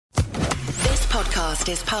podcast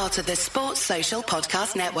is part of the Sports Social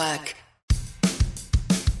Podcast Network.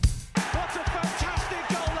 What a fantastic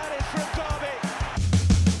goal that is from Derby.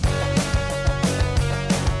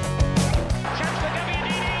 Chance for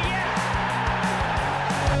Gabiadini, yes!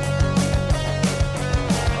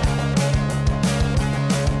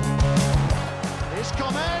 Here's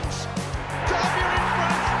Commons. Derby are in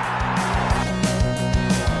front.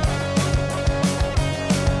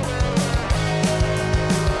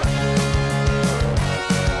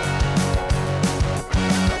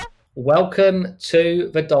 Welcome to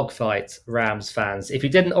the Dogfight, Rams fans. If you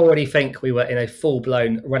didn't already think we were in a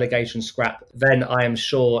full-blown relegation scrap, then I am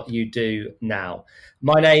sure you do now.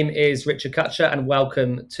 My name is Richard Cutcher and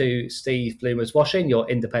welcome to Steve Bloomer's Washing, your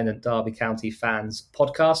independent Derby County fans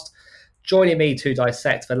podcast. Joining me to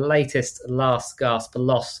dissect the latest last gasp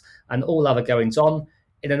loss and all other goings-on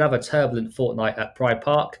in another turbulent fortnight at Pride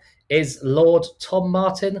Park is Lord Tom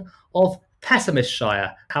Martin of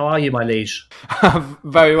Pessimistshire. How are you, my liege?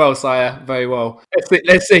 Very well, sire. Very well.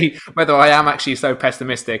 Let's see whether I am actually so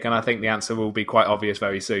pessimistic, and I think the answer will be quite obvious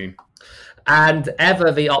very soon. And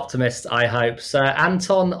ever the optimist, I hope, Sir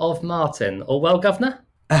Anton of Martin. All well, Governor?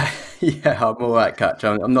 Yeah, I'm all right, Cutch.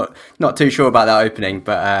 I'm not too sure about that opening,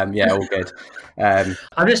 but yeah, all good.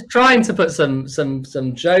 I'm just trying to put some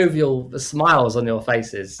jovial smiles on your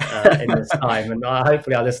faces in this time, and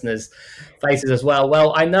hopefully our listeners' faces as well.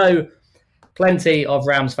 Well, I know plenty of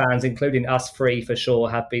Rams fans, including us three for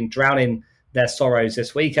sure, have been drowning their sorrows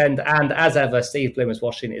this weekend. And as ever, Steve Bloomer's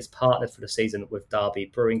Washing is partnered for the season with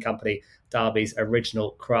Derby Brewing Company, Derby's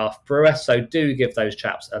original craft brewer. So do give those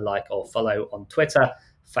chaps a like or follow on Twitter,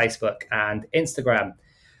 Facebook and Instagram.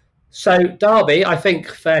 So Derby, I think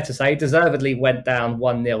fair to say, deservedly went down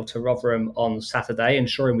 1-0 to Rotherham on Saturday,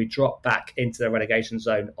 ensuring we dropped back into the relegation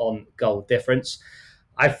zone on goal difference.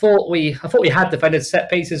 I thought we had defended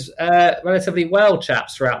set pieces relatively well,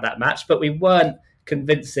 chaps, throughout that match, but we weren't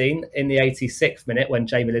convincing in the 86th minute when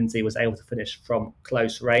Jamie Lindsay was able to finish from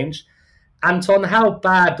close range. Anton, how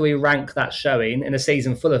bad do we rank that showing in a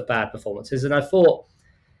season full of bad performances? And I thought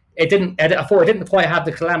it didn't quite have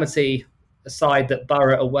the calamity side that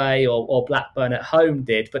Borough away or Blackburn at home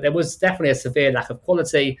did, but there was definitely a severe lack of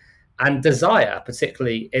quality and desire,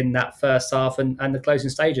 particularly in that first half and the closing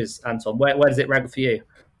stages. Anton, where does it rank for you?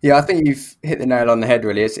 Yeah, I think you've hit the nail on the head,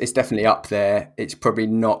 really. It's definitely up there. It's probably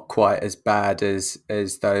not quite as bad as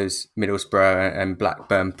those Middlesbrough and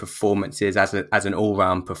Blackburn performances as an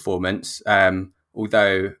all-round performance,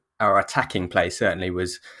 although our attacking play certainly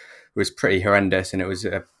was pretty horrendous, and it was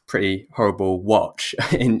a pretty horrible watch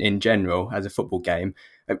in general as a football game.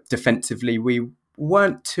 Defensively, we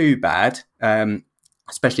weren't too bad,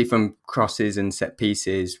 especially from crosses and set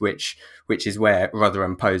pieces, which is where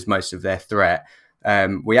Rotherham posed most of their threat.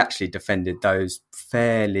 We actually defended those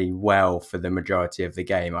fairly well for the majority of the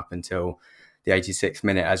game up until the 86th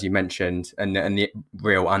minute, as you mentioned. And the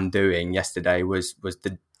real undoing yesterday was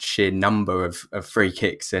the sheer number of free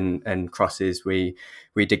kicks and crosses we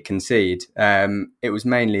did concede. It was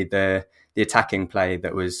mainly the attacking play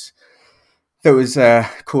that was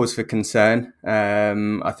cause for concern.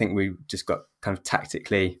 I think we just got kind of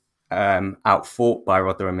tactically outfought by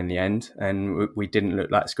Rotherham in the end, and we didn't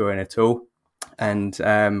look like scoring at all. And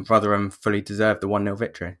Rotherham fully deserved the 1-0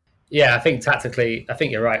 victory. Yeah, I think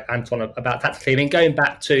you're right, Anton, about tactically. I mean, going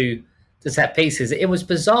back to the set pieces, it was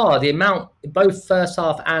bizarre, the amount, both first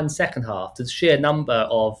half and second half, the sheer number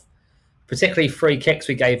of particularly free kicks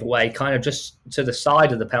we gave away kind of just to the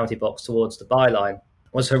side of the penalty box towards the byline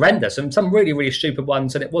was horrendous. And some really, really stupid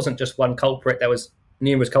ones. And it wasn't just one culprit. There was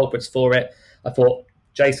numerous culprits for it. I thought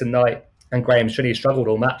Jason Knight and Graham Shinnie struggled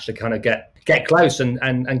all match to kind of get close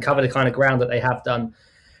and cover the kind of ground that they have done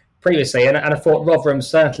previously. And I thought Rotherham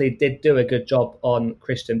certainly did do a good job on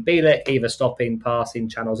Christian Bielik, either stopping passing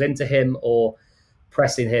channels into him or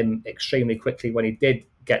pressing him extremely quickly when he did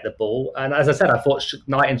get the ball. And as I said, I thought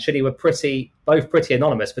Knight and Shinnie were both pretty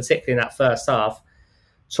anonymous, particularly in that first half.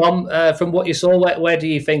 Tom, from what you saw, where do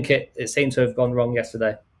you think it seemed to have gone wrong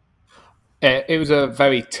yesterday? It was a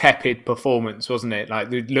very tepid performance, wasn't it? Like,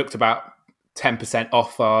 we looked about 10%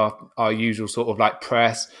 off our usual sort of like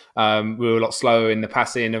press. We were a lot slower in the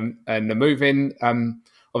passing and the moving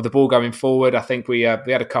of the ball going forward. I think we had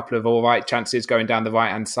a couple of all right chances going down the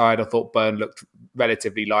right-hand side. I thought Burn looked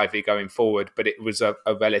relatively lively going forward, but it was a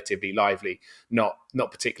relatively lively, not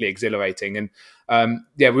particularly exhilarating. And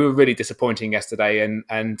we were really disappointing yesterday.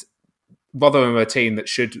 And Rotherham are a team that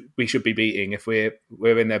we should be beating if we're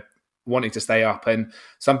in there wanting to stay up. And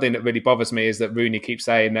something that really bothers me is that Rooney keeps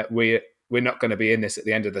saying that we're we're not going to be in this at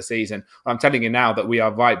the end of the season. I'm telling you now that we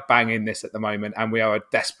are right bang in this at the moment, and we are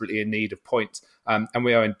desperately in need of points, and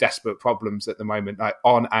we are in desperate problems at the moment, like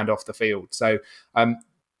on and off the field. So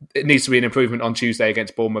it needs to be an improvement on Tuesday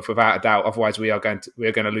against Bournemouth without a doubt. Otherwise, we are going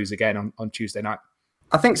to lose again on Tuesday night.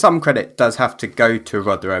 I think some credit does have to go to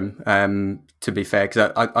Rotherham, to be fair,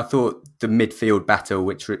 because I thought the midfield battle,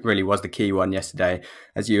 which really was the key one yesterday,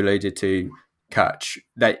 as you alluded to, Kutch,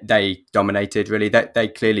 they dominated, really. They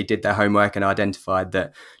clearly did their homework and identified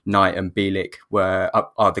that Knight and Bielik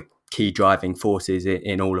are the key driving forces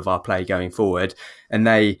in all of our play going forward. And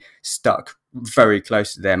they stuck very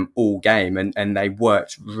close to them all game, and they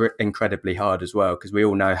worked incredibly hard as well, because we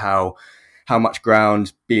all know how much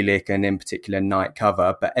ground Bielik and in particular Knight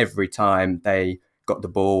cover, but every time they got the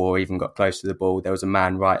ball or even got close to the ball, there was a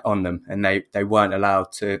man right on them, and they weren't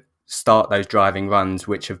allowed to start those driving runs,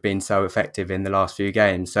 which have been so effective in the last few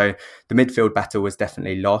games. So the midfield battle was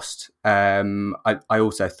definitely lost. I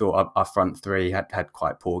also thought our front three had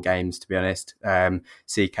quite poor games, to be honest.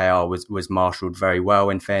 CKR was marshalled very well,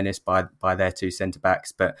 in fairness, by their two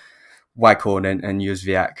centre-backs, but Waghorn and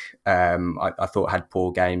Jóźwiak, I thought had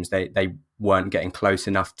poor games. They weren't getting close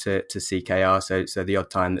enough to CKR, so the odd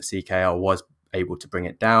time that CKR was able to bring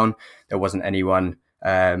it down, there wasn't anyone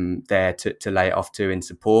there to lay it off to in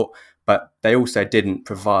support. But they also didn't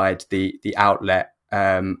provide the outlet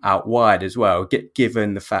out wide as well.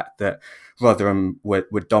 Given the fact that Rotherham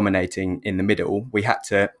were dominating in the middle, we had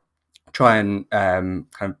to try and kind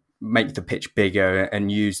of make the pitch bigger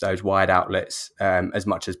and use those wide outlets as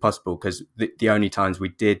much as possible, because the only times we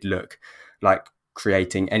did look like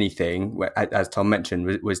creating anything, as Tom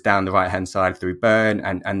mentioned, was down the right hand side through Byrne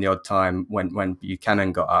and the odd time when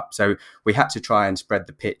Buchanan got up. So we had to try and spread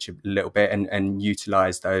the pitch a little bit and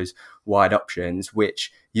utilise those wide options,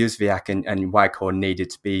 which Jóźwiak and Waghorn needed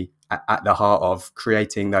to be at the heart of,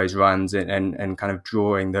 creating those runs and kind of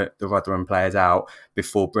drawing the Rotherham players out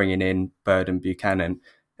before bringing in Byrne and Buchanan.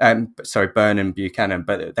 Byrne and Buchanan,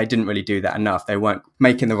 but they didn't really do that enough. They weren't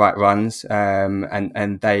making the right runs,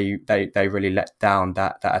 and they really let down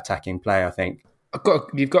that attacking play, I think.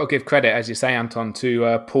 You've got to give credit, as you say, Anton,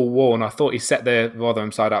 to Paul Warne. I thought he set the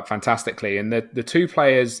Rotherham side up fantastically. And the two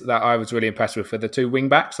players that I was really impressed with were the two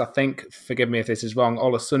wing-backs. I think, forgive me if this is wrong,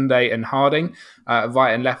 Olasunde and Harding,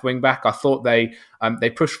 right and left wing-back. I thought they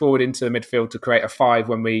pushed forward into the midfield to create a 5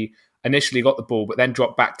 when we initially got the ball, but then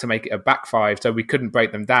dropped back to make it a back 5, so we couldn't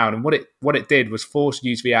break them down. And what it did was force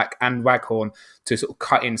Jóźwiak and Waghorn to sort of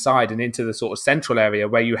cut inside and into the sort of central area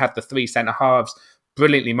where you had the three centre-halves,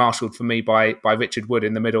 brilliantly marshalled for me by Richard Wood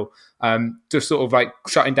in the middle, just sort of like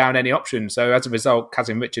shutting down any option. So as a result,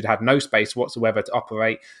 Kazim Richard had no space whatsoever to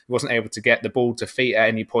operate. He wasn't able to get the ball to feet at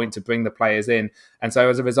any point to bring the players in. And so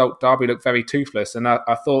as a result, Derby looked very toothless. And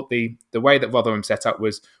I thought the way that Rotherham set up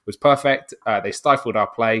was perfect. They stifled our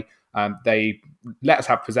play. They let us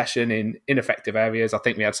have possession in ineffective areas. I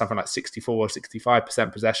think we had something like 64 or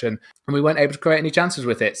 65% possession, and we weren't able to create any chances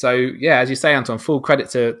with it. So, yeah, as you say, Anton, full credit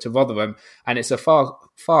to Rotherham. And it's a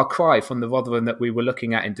far cry from the Rotherham that we were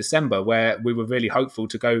looking at in December, where we were really hopeful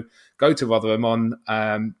to go to Rotherham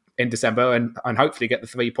in December and hopefully get the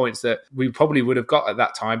 3 points that we probably would have got at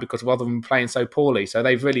that time, because Rotherham were playing so poorly. So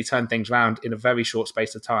they've really turned things around in a very short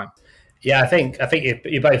space of time. Yeah, I think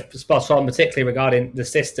you're both spot on, particularly regarding the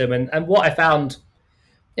system. And what I found,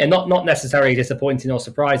 not necessarily disappointing or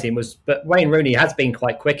surprising, but Wayne Rooney has been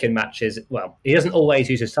quite quick in matches. Well, he doesn't always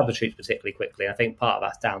use his substitutes particularly quickly. I think part of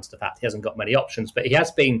that's down to the fact he hasn't got many options, but he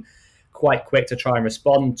has been quite quick to try and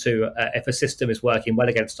respond to if a system is working well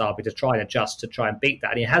against Derby, to try and adjust to try and beat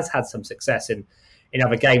that. And he has had some success in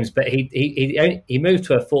other games, but he moved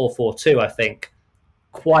to a 4-4-2, I think,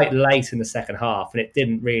 quite late in the second half, and it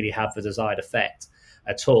didn't really have the desired effect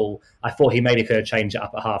at all. I thought he maybe could have changed it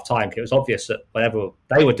up at half time, because it was obvious that whatever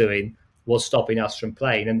they were doing was stopping us from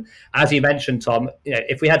playing. And as you mentioned, Tom,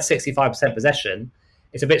 if we had 65% possession,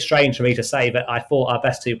 it's a bit strange for me to say that I thought our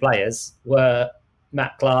best two players were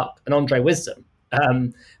Matt Clark and Andre Wisdom,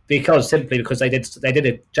 because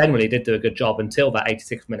they generally did do a good job until that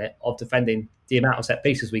 86th minute of defending the amount of set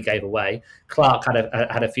pieces we gave away. Clark had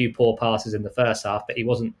a few poor passes in the first half, but he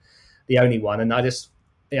wasn't the only one. And I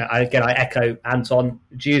echo Anton.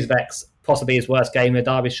 Jóźwiak's possibly his worst game in a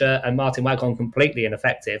Derby shirt, and Martin Waghorn completely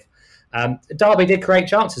ineffective. Derby did create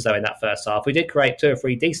chances though in that first half. We did create 2 or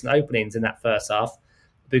 3 decent openings in that first half.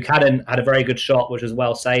 Buchanan had a very good shot, which was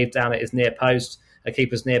well saved down at his near post. A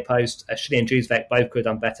keeper's near post. Shilly and Jóźwiak both could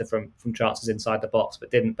have done better from chances inside the box,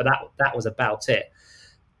 but didn't. But that was about it.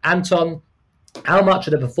 Anton, how much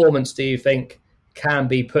of the performance do you think can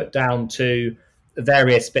be put down to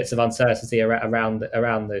various bits of uncertainty around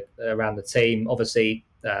the team? Obviously,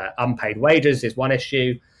 unpaid wages is one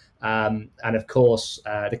issue. And of course,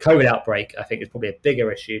 the COVID outbreak, I think, is probably a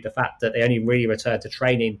bigger issue. The fact that they only really returned to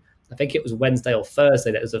training, I think it was Wednesday or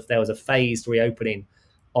Thursday, that there was a phased reopening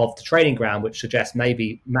of the training ground, which suggests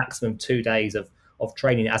maybe maximum 2 days of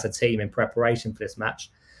training as a team in preparation for this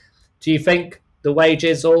match. Do you think the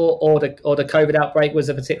wages or the COVID outbreak was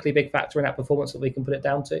a particularly big factor in that performance that we can put it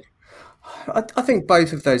down to? I think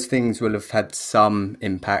both of those things will have had some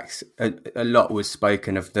impacts. A lot was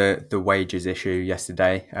spoken of the wages issue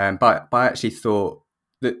yesterday, but I actually thought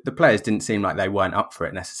that the players didn't seem like they weren't up for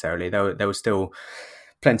it necessarily. There was still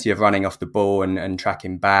plenty of running off the ball and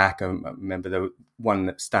tracking back. I remember the one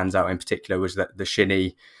that stands out in particular was that the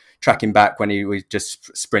Shinnie tracking back when he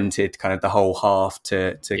just sprinted kind of the whole half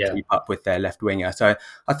to keep up with their left winger. So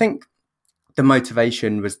I think the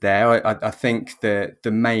motivation was there. I think the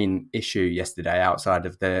main issue yesterday, outside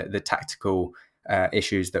of the tactical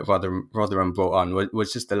issues that Rotherham brought on,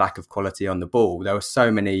 was just the lack of quality on the ball. There were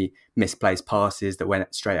so many misplaced passes that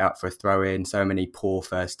went straight out for a throw-in, so many poor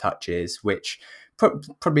first touches, which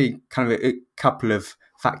probably kind of a couple of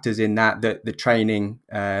factors in that the training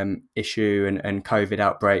issue and COVID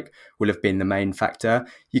outbreak will have been the main factor.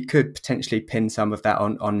 You could potentially pin some of that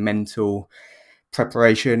on mental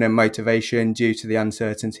preparation and motivation due to the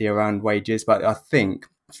uncertainty around wages. But I think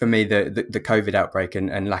for me, the COVID outbreak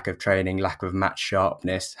and lack of training, lack of match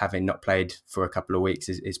sharpness, having not played for a couple of weeks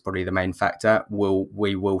is probably the main factor.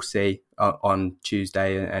 We will see on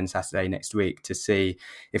Tuesday and Saturday next week to see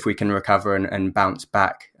if we can recover and bounce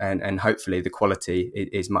back. And hopefully the quality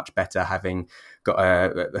is much better, having got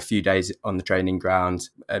a few days on the training ground,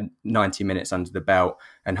 90 minutes under the belt,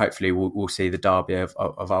 and hopefully we'll see the Derby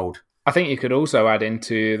of old. I think you could also add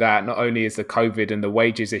into that, not only is the COVID and the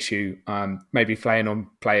wages issue maybe playing on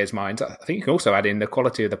players' minds, I think you can also add in the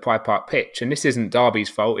quality of the Pride Park pitch. And this isn't Derby's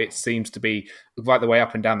fault. It seems to be right the way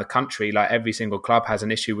up and down the country. Like every single club has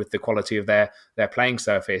an issue with the quality of their playing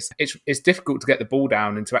surface. It's difficult to get the ball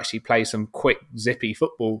down and to actually play some quick, zippy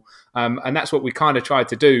football. And that's what we kind of tried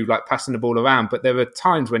to do, like passing the ball around. But there were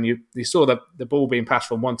times when you saw the ball being passed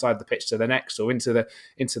from one side of the pitch to the next or into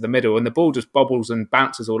the middle, and the ball just bobbles and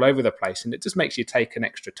bounces all over the place, and it just makes you take an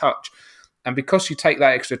extra touch. And because you take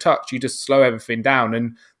that extra touch, you just slow everything down.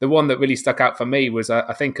 And the one that really stuck out for me was,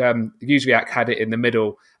 I think Juzwiak had it in the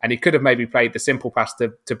middle, and he could have maybe played the simple pass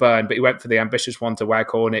to Byrne, but he went for the ambitious one to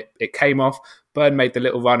Waghorn. It came off. Byrne made the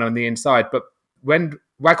little run on the inside. But when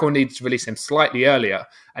Waghorn needed to release him slightly earlier,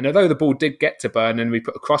 and although the ball did get to Byrne and we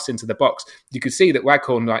put a cross into the box, you could see that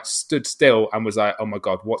Waghorn stood still and was like, oh my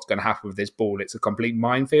God, what's going to happen with this ball? It's a complete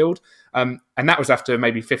minefield. And that was after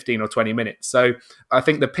maybe 15 or 20 minutes. So I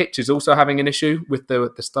think the pitch is also having an issue with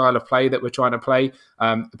the style of play that we're trying to play.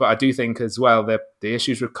 But I do think as well, the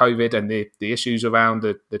issues with COVID and the issues around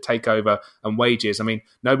the takeover and wages. I mean,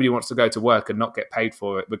 nobody wants to go to work and not get paid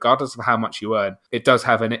for it, regardless of how much you earn. It does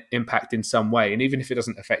have an impact in some way. And even if it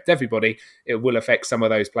doesn't affect everybody, it will affect some of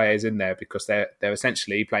those players in there because they're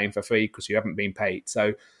essentially playing for free because you haven't been paid.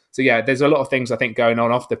 So yeah, there's a lot of things I think going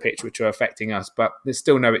on off the pitch which are affecting us, but there's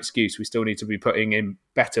still no excuse. We still need to be putting in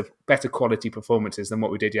better quality performances than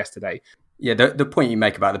what we did yesterday. Yeah, the point you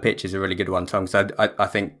make about the pitch is a really good one, Tom. So I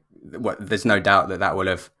think there's no doubt that will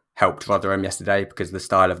have helped Rotherham yesterday because the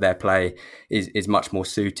style of their play is much more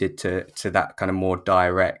suited to that kind of more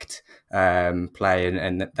direct play,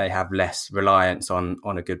 and that they have less reliance on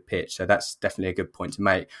a good pitch. So that's definitely a good point to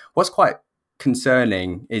make. What's quite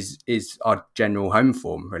concerning is our general home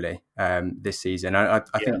form really this season. I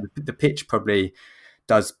think the pitch probably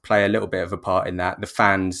does play a little bit of a part in that. The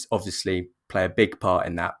fans obviously play a big part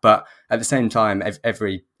in that, but at the same time,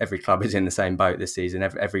 every club is in the same boat this season.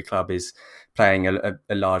 Every club is playing a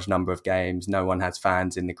large number of games. No one has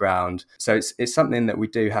fans in the ground, so it's something that we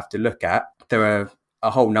do have to look at. There are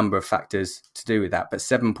a whole number of factors to do with that, but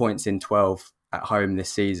 7 points in 12 at home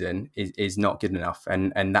this season is not good enough,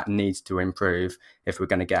 and that needs to improve if we're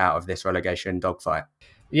going to get out of this relegation dogfight.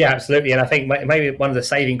 Yeah, absolutely. And I think maybe one of the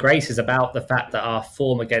saving graces about the fact that our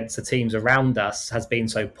form against the teams around us has been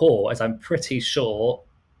so poor is I'm pretty sure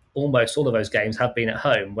almost all of those games have been at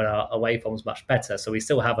home when our away form is much better. So we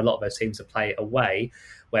still have a lot of those teams to play away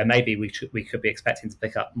where maybe we could be expecting to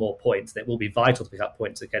pick up more points. It will be vital to pick up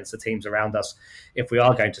points against the teams around us if we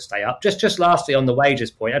are going to stay up. Just lastly on the wages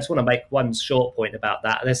point, I just want to make one short point about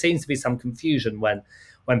that. There seems to be some confusion when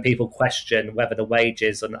people question whether the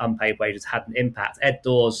wages and unpaid wages had an impact. Ed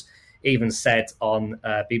Dawes even said on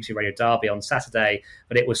BBC Radio Derby on Saturday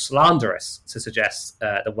that it was slanderous to suggest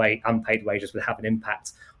the unpaid wages would have an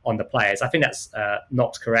impact on the players. I think that's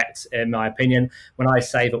not correct in my opinion. When I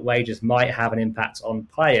say that wages might have an impact on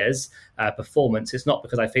players' performance, it's not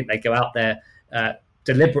because I think they go out there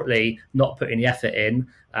deliberately not putting the effort in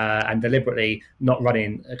and deliberately not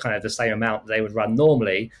running kind of the same amount they would run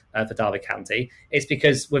normally for Derby County. It's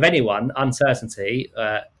because with anyone, uncertainty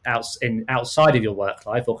outside of your work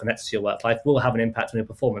life or connected to your work life will have an impact on your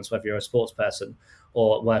performance, whether you're a sports person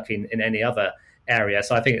or working in any other area.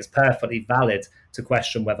 So I think it's perfectly valid to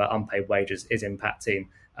question whether unpaid wages is impacting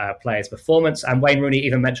players' performance. And Wayne Rooney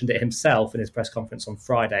even mentioned it himself in his press conference on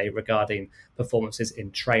Friday regarding performances in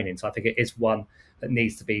training. So I think it is one that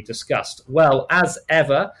needs to be discussed. Well, as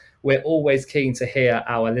ever, we're always keen to hear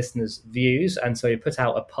our listeners' views. And so we put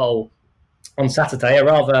out a poll on Saturday, a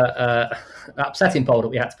rather upsetting poll that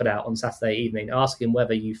we had to put out on Saturday evening, asking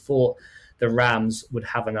whether you thought the Rams would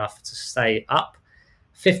have enough to stay up.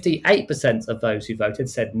 58% of those who voted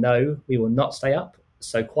said no, we will not stay up.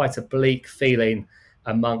 So quite a bleak feeling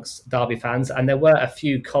amongst Derby fans. And there were a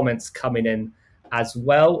few comments coming in as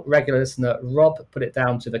well. Regular listener Rob put it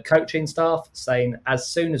down to the coaching staff, saying, as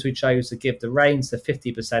soon as we chose to give the reins to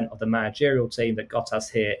 50% of the managerial team that got us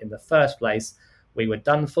here in the first place, we were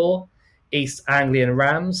done for. East Anglian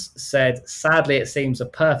Rams said, sadly, it seems a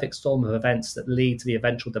perfect storm of events that lead to the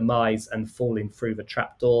eventual demise and falling through the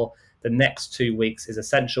trapdoor. The next 2 weeks is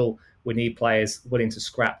essential. We need players willing to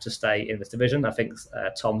scrap to stay in this division. I think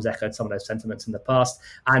Tom's echoed some of those sentiments in the past.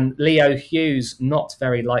 And Leo Hughes, not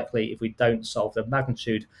very likely if we don't solve the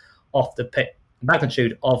magnitude of the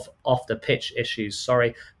pitch issues.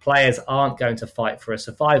 Players aren't going to fight for a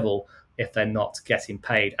survival if they're not getting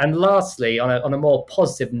paid. And lastly, on a more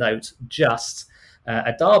positive note, just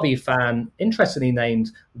a Derby fan, interestingly named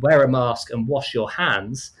Wear a Mask and Wash Your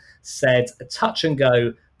Hands, said touch and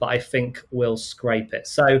go, but I think we'll scrape it.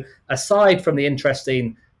 So aside from the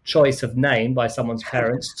interesting choice of name by someone's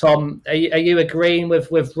parents, Tom, are you agreeing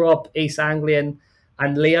with Rob, East Anglian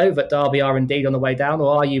and Leo that Derby are indeed on the way down,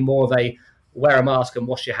 or are you more of a wear a mask and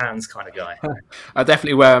wash your hands kind of guy? I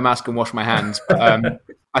definitely wear a mask and wash my hands. But,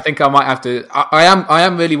 I think I might have to. I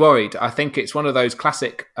am really worried. I think it's one of those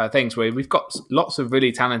classic things where we've got lots of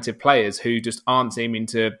really talented players who just aren't seeming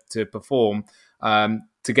to perform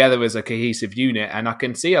together as a cohesive unit, and I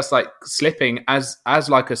can see us like slipping as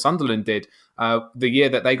like a Sunderland did the year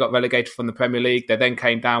that they got relegated from the Premier League. They then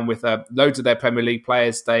came down with loads of their Premier League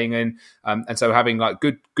players staying in, and so having like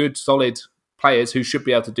good solid players who should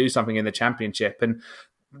be able to do something in the Championship, and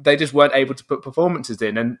they just weren't able to put performances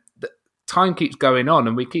in. And time keeps going on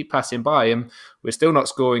and we keep passing by and we're still not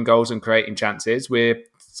scoring goals and creating chances. We're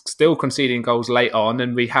still conceding goals late on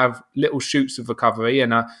and we have little shoots of recovery.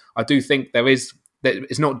 And I do think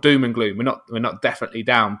it's not doom and gloom. We're not definitely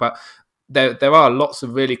down, but there are lots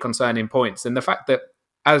of really concerning points. And the fact that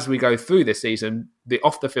as we go through this season, the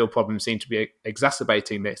off the field problems seem to be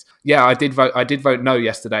exacerbating this. Yeah, I did vote no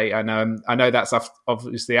yesterday, and I know that's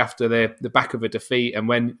obviously after the back of a defeat. And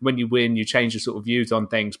when you win, you change your sort of views on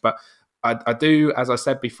things. But I do, as I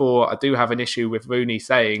said before, I do have an issue with Rooney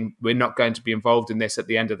saying we're not going to be involved in this at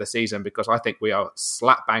the end of the season, because I think we are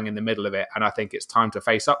slap bang in the middle of it. And I think it's time to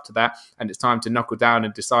face up to that. And it's time to knuckle down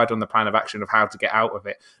and decide on the plan of action of how to get out of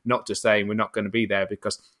it, not just saying we're not going to be there,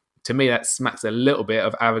 because to me, that smacks a little bit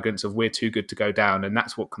of arrogance of we're too good to go down. And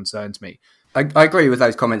that's what concerns me. I agree with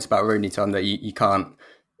those comments about Rooney, Tom, that you can't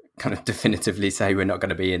kind of definitively say we're not going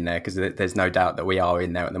to be in there, because there's no doubt that we are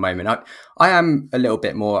in there at the moment. I am a little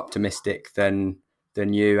bit more optimistic than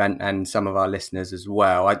you and some of our listeners as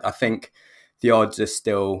well. I think the odds are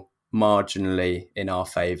still marginally in our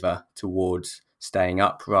favour towards staying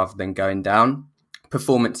up rather than going down.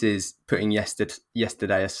 Performances, putting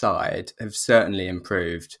yesterday aside, have certainly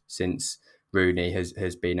improved since Rooney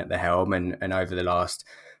has been at the helm, and over the last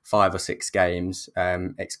 5 or 6 games,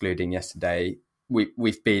 excluding yesterday,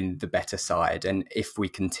 we've been the better side. And if we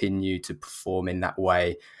continue to perform in that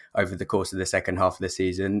way over the course of the second half of the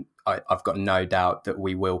season, I've got no doubt that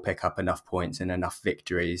we will pick up enough points and enough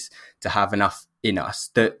victories to have enough in us.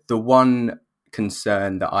 The one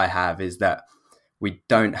concern that I have is that we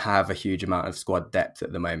don't have a huge amount of squad depth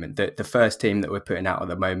at the moment. The first team that we're putting out at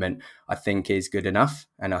the moment, I think, is good enough,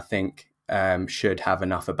 and I think should have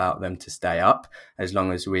enough about them to stay up, as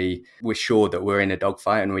long as we're sure that we're in a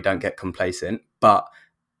dogfight and we don't get complacent. But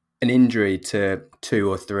an injury to 2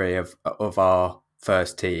 or 3 of our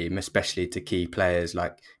first team, especially to key players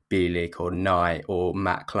like Bielik or Knight or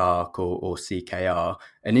Matt Clark or CKR,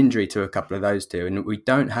 an injury to a couple of those two, and we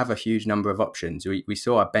don't have a huge number of options. We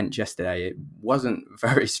saw our bench yesterday. It wasn't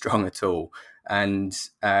very strong at all. And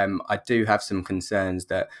I do have some concerns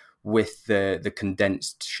that with the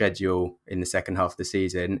condensed schedule in the second half of the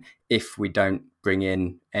season, if we don't bring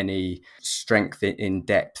in any strength in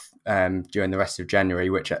depth during the rest of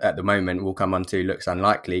January, which at the moment we'll come on to looks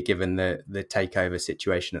unlikely given the takeover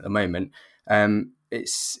situation at the moment,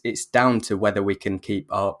 it's down to whether we can keep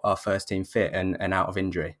our first team fit and out of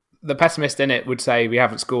injury. The pessimist in it would say we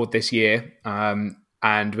haven't scored this year,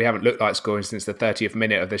 and we haven't looked like scoring since the 30th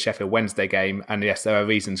minute of the Sheffield Wednesday game. And yes, there are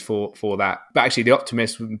reasons for that. But actually, the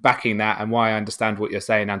optimist backing that, and why I understand what you're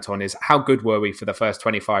saying, Anton, is how good were we for the first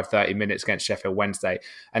 25, 30 minutes against Sheffield Wednesday?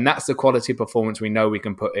 And that's the quality of performance we know we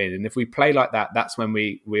can put in. And if we play like that, that's when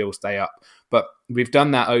we all stay up. But we've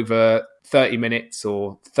done that over 30 minutes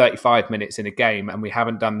or 35 minutes in a game, and we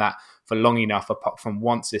haven't done that for long enough, apart from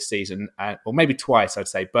once this season, or maybe twice, I'd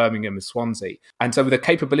say, Birmingham and Swansea. And so the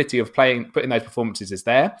capability of putting those performances is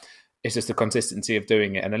there. It's just the consistency of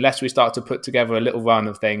doing it. And unless we start to put together a little run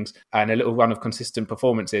of things and a little run of consistent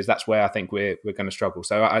performances, that's where I think we're going to struggle.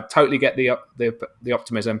 So I totally get the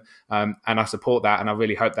optimism, and I support that, and I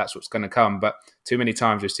really hope that's what's going to come. But too many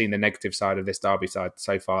times we've seen the negative side of this Derby side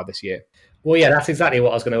so far this year. Well, yeah, that's exactly what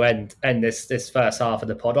I was going to end this first half of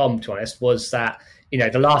the pod on, to be honest, was that,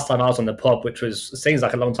 the last time I was on the pod, which seems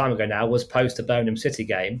like a long time ago now, was post the Birmingham City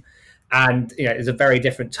game. And, it's a very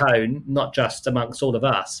different tone, not just amongst all of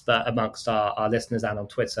us, but amongst our listeners and on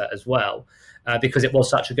Twitter as well, because it was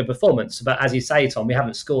such a good performance. But as you say, Tom, we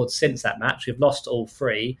haven't scored since that match. We've lost all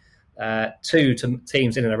three, two to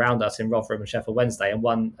teams in and around us in Rotherham and Sheffield Wednesday, and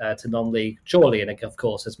one to non-league Chorley, and of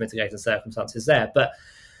course, there's mitigating circumstances there. But,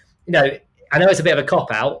 I know it's a bit of a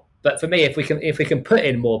cop-out, but for me, if we can put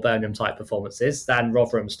in more Burnham-type performances than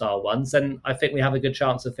Rotherham-style ones, then I think we have a good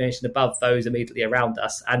chance of finishing above those immediately around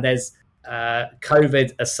us. And there's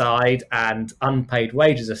COVID aside and unpaid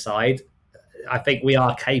wages aside, I think we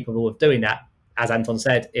are capable of doing that. As Anton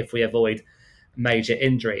said, if we avoid major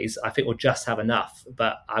injuries, I think we'll just have enough.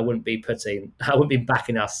 But I wouldn't be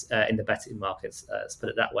backing us in the betting markets. Let's put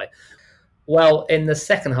it that way. Well, in the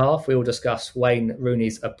second half, we will discuss Wayne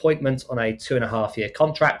Rooney's appointment on a 2.5-year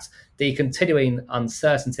contract, the continuing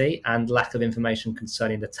uncertainty and lack of information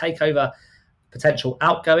concerning the takeover, potential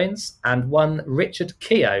outgoings, and one Richard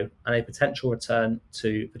Keogh and a potential return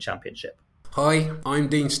to the Championship. Hi, I'm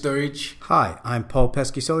Dean Sturridge. Hi, I'm Paul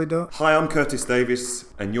Pesky-Solido. Hi, I'm Curtis Davis,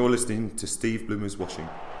 and you're listening to Steve Bloomer's Washing.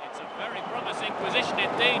 It's a very promising position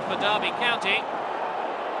indeed for Derby County.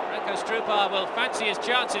 Franco Strupar will fancy his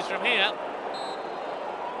chances from here.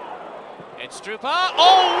 It's Strupar.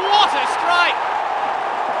 Oh, what a strike!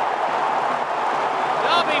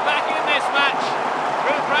 Derby back in this match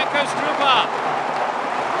through Franco Strupar.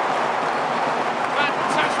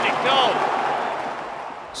 Fantastic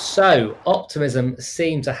goal. So, optimism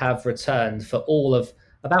seemed to have returned for all of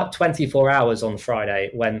about 24 hours on Friday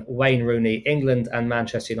when Wayne Rooney, England and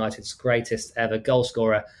Manchester United's greatest ever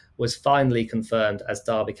goalscorer, was finally confirmed as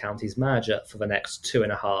Derby County's manager for the next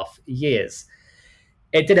 2.5 years.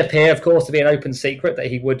 It did appear, of course, to be an open secret that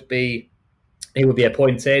he would be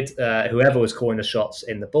appointed, whoever was calling the shots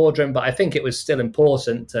in the boardroom. But I think it was still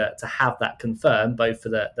important to have that confirmed, both for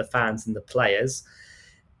the fans and the players.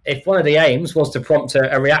 If one of the aims was to prompt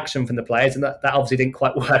a reaction from the players, and that obviously didn't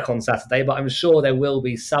quite work on Saturday, but I'm sure there will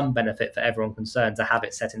be some benefit for everyone concerned to have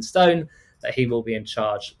it set in stone that he will be in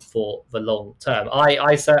charge for the long term.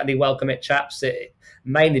 I certainly welcome it, chaps.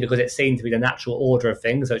 Mainly because it seemed to be the natural order of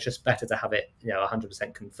things, so it's just better to have it,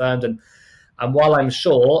 100% confirmed. And while I'm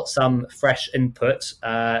sure some fresh input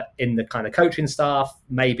in the kind of coaching staff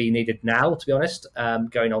may be needed now, to be honest,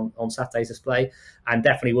 going on Saturday's display, and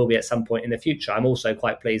definitely will be at some point in the future, I'm also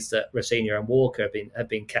quite pleased that Rosenior and Walker have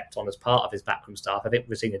been kept on as part of his backroom staff. I think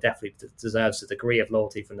Rosenior definitely deserves a degree of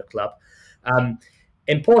loyalty from the club.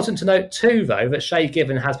 Important to note too, though, that Shay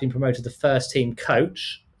Given has been promoted to first team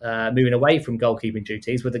coach, moving away from goalkeeping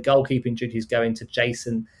duties, with the goalkeeping duties going to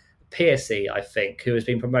Jason Piercy, I think, who has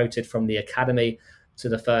been promoted from the academy to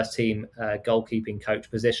the first team goalkeeping coach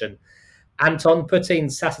position. Anton, putting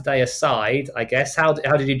Saturday aside, I guess, how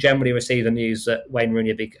did you generally receive the news that Wayne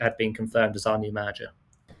Rooney had been confirmed as our new manager?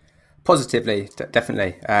 Positively,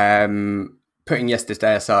 definitely. Putting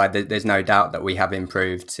yesterday aside, there's no doubt that we have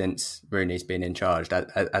improved since Rooney's been in charge.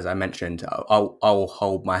 As I mentioned, I'll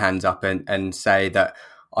hold my hands up and say that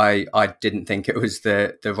I didn't think it was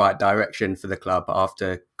the right direction for the club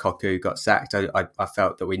after Koku got sacked. I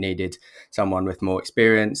felt that we needed someone with more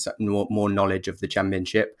experience, more knowledge of the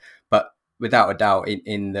Championship. But without a doubt,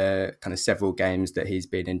 in the kind of several games that he's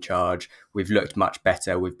been in charge, we've looked much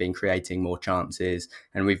better. We've been creating more chances,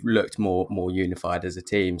 and we've looked more unified as a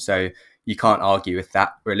team. So you can't argue with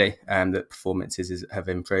that, really, that performances have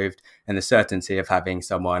improved. And the certainty of having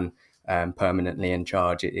someone permanently in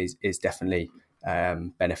charge is definitely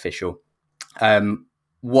beneficial.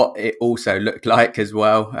 What it also looked like as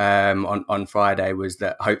well on Friday was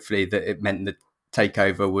that hopefully that it meant the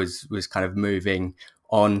takeover was kind of moving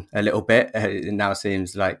on a little bit. It now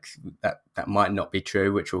seems like that might not be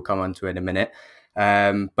true, which we'll come on to in a minute.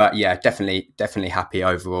 But yeah, definitely happy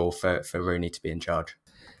overall for Rooney to be in charge.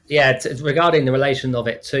 Yeah, regarding the relation of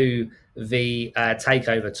it to the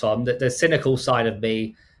takeover, Tom, the cynical side of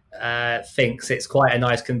me thinks it's quite a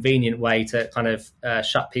nice, convenient way to kind of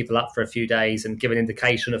shut people up for a few days and give an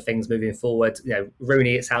indication of things moving forward. You know,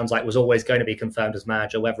 Rooney, it sounds like, was always going to be confirmed as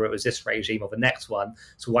manager, whether it was this regime or the next one.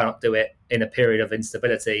 So why not do it in a period of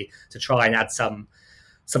instability to try and add some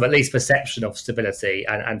at least perception of stability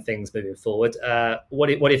and things moving forward. What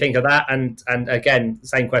do you think of that? And again,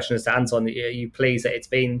 same question as to Anton. Are you pleased that it's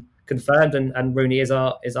been confirmed and Rooney is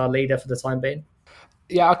our leader for the time being?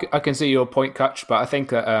 Yeah, I can see your point, Kutch, but I think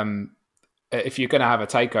that if you're going to have a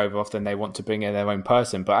takeover, often they want to bring in their own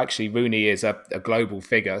person. But actually, Rooney is a global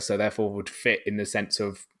figure, so therefore would fit in the sense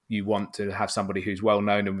of you want to have somebody who's well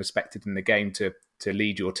known and respected in the game to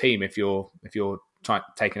lead your team if you're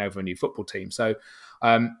taking over a new football team. So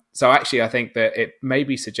actually, I think that it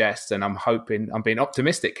maybe suggests, and I'm being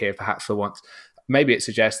optimistic here perhaps for once, maybe it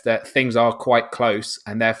suggests that things are quite close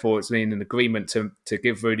and therefore it's been an agreement to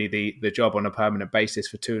give Rooney the job on a permanent basis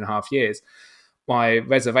for 2.5 years. My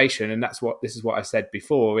reservation, and this is what I said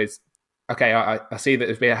before, is, okay, I see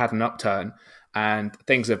that there's had an upturn and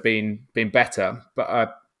things have been better,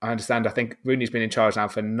 but I understand, I think Rooney's been in charge now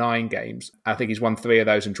for 9 games. I think he's won 3 of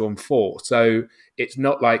those and drawn 4. So it's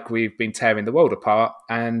not like we've been tearing the world apart.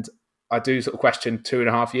 And I do sort of question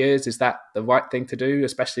 2.5 years. Is that the right thing to do?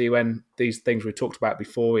 Especially when these things we talked about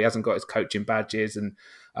before, he hasn't got his coaching badges and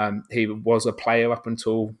he was a player up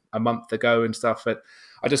until a month ago and stuff. But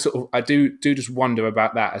I do just wonder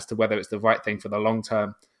about that as to whether it's the right thing for the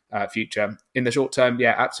long-term future. In the short term,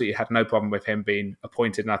 yeah, absolutely had no problem with him being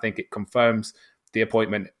appointed. And I think it confirms the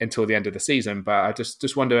appointment until the end of the season, but I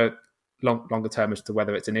just wonder longer term as to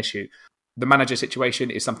whether it's an issue. The manager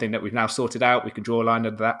situation is something that we've now sorted out. We can draw a line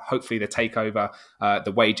under that. Hopefully the takeover,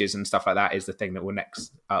 the wages and stuff like that is the thing that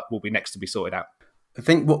will be next to be sorted out. I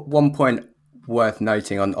think one point worth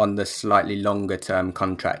noting on the slightly longer term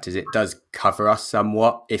contract is it does cover us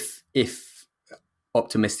somewhat if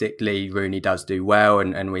optimistically Rooney does do well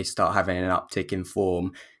and we start having an uptick in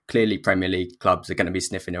form. Clearly, Premier League clubs are going to be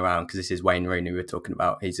sniffing around because this is Wayne Rooney we're talking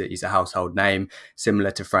about. He's a household name,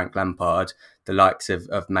 similar to Frank Lampard, the likes of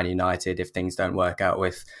Man United, if things don't work out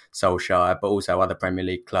with Solskjaer, but also other Premier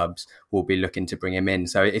League clubs will be looking to bring him in.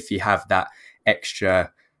 So if you have that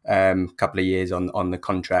extra couple of years on the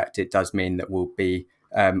contract, it does mean that we'll be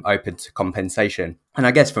open to compensation. And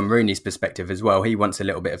I guess from Rooney's perspective as well, he wants a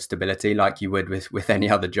little bit of stability like you would with any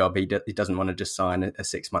other job. He doesn't want to just sign a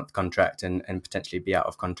 6-month contract and potentially be out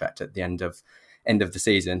of contract at the end of the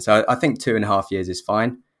season. So I think 2.5 years is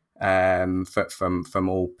fine from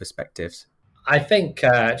all perspectives. I think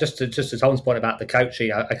just to Tom's point about the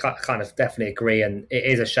coaching, I kind of definitely agree, and it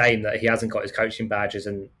is a shame that he hasn't got his coaching badges,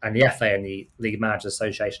 and the FA and the League Managers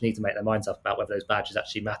Association need to make their minds up about whether those badges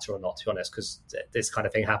actually matter or not, to be honest, because this kind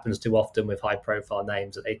of thing happens too often with high-profile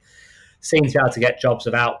names that they seem to be able to get jobs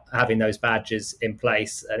without having those badges in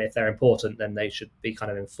place, and if they're important, then they should be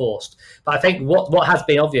kind of enforced. But I think what has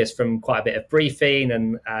been obvious from quite a bit of briefing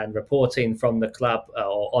and reporting from the club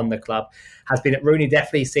or on the club has been that Rooney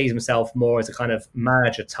definitely sees himself more as a kind of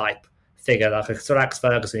manager type figure, like a Sir Alex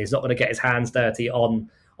Ferguson. He's not going to get his hands dirty on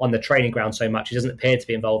the training ground so much. He doesn't appear to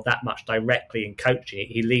be involved that much directly in coaching.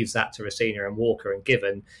 He leaves that to Rossini and Walker and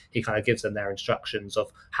Given. He kind of gives them their instructions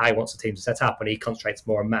of how he wants the team to set up, and he concentrates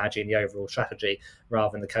more on managing the overall strategy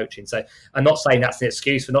rather than the coaching. So I'm not saying that's an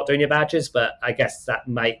excuse for not doing your badges, but I guess that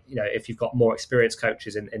may, if you've got more experienced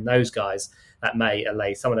coaches in those guys, that may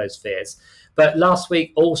allay some of those fears. But last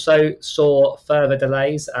week also saw further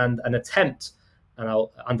delays and an attempt, and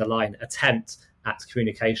I'll underline attempt, at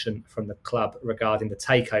communication from the club regarding the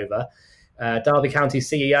takeover. Derby County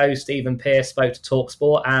CEO Stephen Pearce spoke to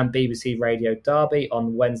TalkSport and BBC Radio Derby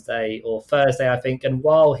on Wednesday or Thursday, I think, and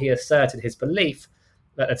while he asserted his belief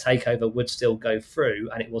that the takeover would still go through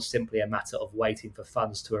and it was simply a matter of waiting for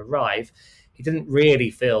funds to arrive, he didn't really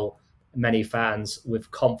fill many fans with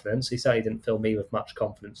confidence. He certainly didn't fill me with much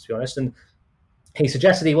confidence, to be honest, and he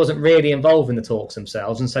suggested he wasn't really involved in the talks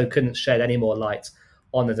themselves and so couldn't shed any more light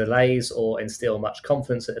on the delays or instill much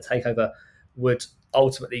confidence that the takeover would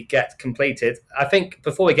ultimately get completed. I think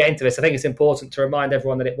before we get into this, I think it's important to remind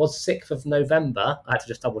everyone that it was 6th of November. I had to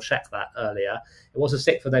just double check that earlier. It was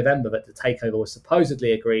the 6th of November that the takeover was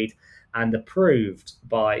supposedly agreed and approved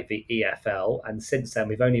by the EFL. And since then,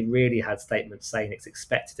 we've only really had statements saying it's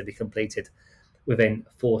expected to be completed within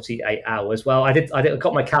 48 hours. Well, I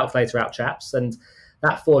got my calculator out, chaps, and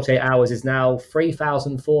That 48 hours is now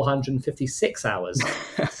 3,456 hours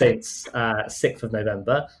since 6th of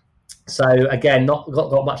November. So again, not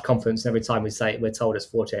got much confidence every time we're told it's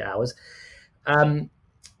 48 hours.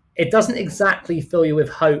 It doesn't exactly fill you with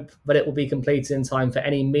hope that it will be completed in time for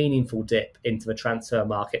any meaningful dip into the transfer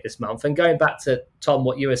market this month. And going back to, Tom,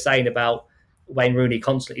 what you were saying about Wayne Rooney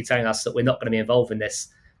constantly telling us that we're not going to be involved in this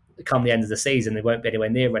come the end of the season, they won't be anywhere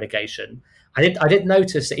near relegation. I did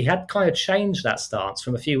notice that he had kind of changed that stance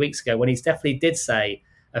from a few weeks ago, when he definitely did say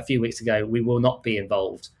a few weeks ago, we will not be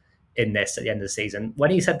involved in this at the end of the season.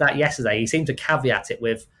 When he said that yesterday, he seemed to caveat it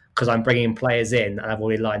with, because I'm bringing players in and I've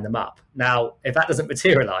already lined them up. Now, if that doesn't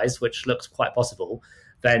materialise, which looks quite possible,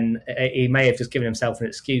 then he may have just given himself an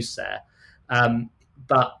excuse there.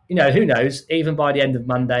 But, who knows? Even by the end of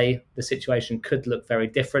Monday, the situation could look very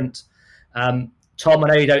different. Tom, I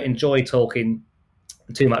know you don't enjoy talking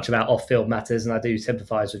too much about off-field matters, and I do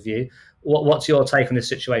sympathise with you. What's your take on this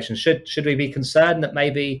situation? Should we be concerned that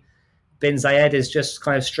maybe Bin Zayed is just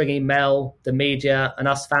kind of stringing Mel, the media, and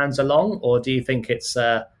us fans along? Or do you think it's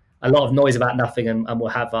a lot of noise about nothing, and we'll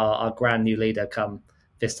have our grand new leader come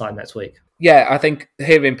this time next week? Yeah, I think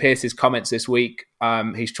hearing Pearce's comments this week,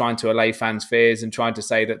 he's trying to allay fans' fears and trying to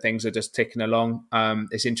say that things are just ticking along.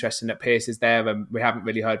 It's interesting that Pearce is there, and we haven't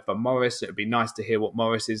really heard from Morris. It would be nice to hear what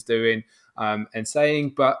Morris is doing and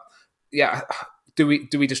saying. But yeah, do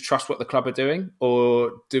we just trust what the club are doing,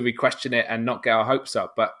 or do we question it and not get our hopes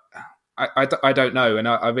up? But I don't know, and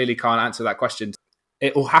I really can't answer that question.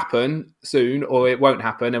 It will happen soon, or it won't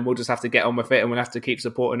happen, and we'll just have to get on with it, and we'll have to keep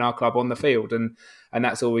supporting our club on the field, and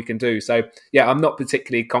that's all we can do. So, yeah, I'm not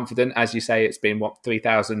particularly confident. As you say, it's been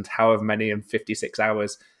 3,000, however many, and 56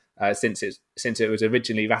 hours since it was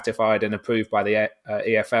originally ratified and approved by the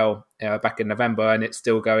EFL back in November, and it's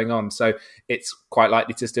still going on. So it's quite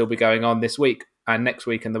likely to still be going on this week and next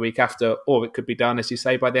week and the week after, or it could be done, as you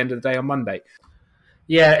say, by the end of the day on Monday.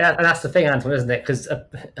 Yeah, and that's the thing, Anton, isn't it? Because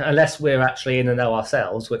unless we're actually in the know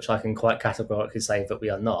ourselves, which I can quite categorically say that we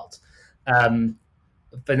are not,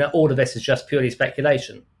 but all of this is just purely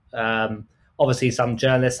speculation. Obviously, some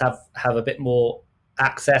journalists have a bit more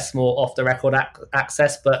access, more off-the-record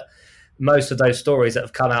access, but most of those stories that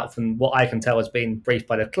have come out from what I can tell has been briefed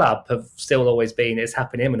by the club have still always been, it's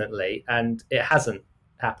happened imminently, and it hasn't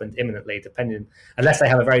happened imminently, unless they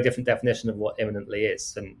have a very different definition of what imminently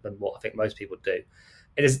is than what I think most people do.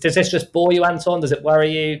 Does this just bore you, Anton? Does it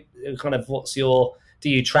worry you? Kind of, do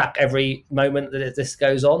you track every moment that this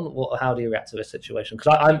goes on? How do you react to this situation?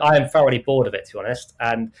 Because I am thoroughly bored of it, to be honest.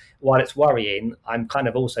 And while it's worrying, I'm kind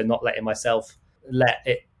of also not letting myself let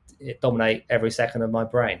it dominate every second of my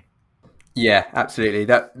brain. Yeah, absolutely.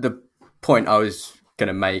 The point I was going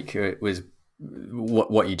to make was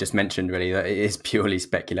what you just mentioned, really, that it is purely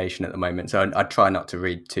speculation at the moment. So I try not to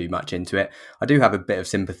read too much into it. I do have a bit of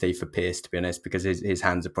sympathy for Pearce, to be honest, because his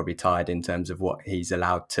hands are probably tied in terms of what he's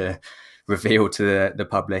allowed to reveal to the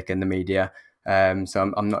public and the media.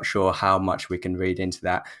 So I'm not sure how much we can read into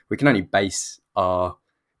that. We can only base our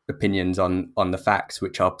opinions on the facts,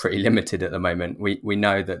 which are pretty limited at the moment. We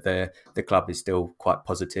know that the club is still quite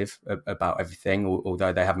positive about everything,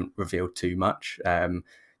 although they haven't revealed too much.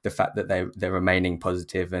 The fact that they're remaining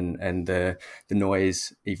positive and the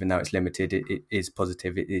noise, even though it's limited, it is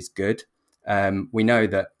positive, it is good. We know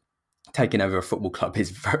that taking over a football club is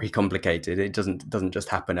very complicated. It doesn't just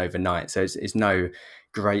happen overnight. So it's no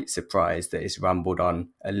great surprise that it's rumbled on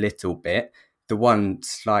a little bit. The one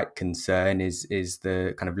slight concern is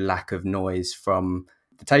the kind of lack of noise from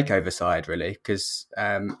the takeover side, really, because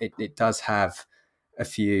it does have a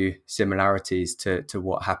few similarities to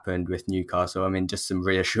what happened with Newcastle. I mean, just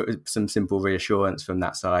some simple reassurance from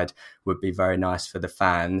that side would be very nice for the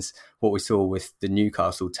fans. What we saw with the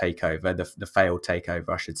Newcastle takeover, the failed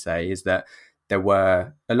takeover, I should say, is that there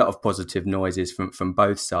were a lot of positive noises from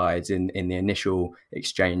both sides in the initial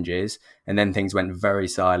exchanges, and then things went very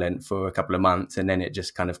silent for a couple of months, and then it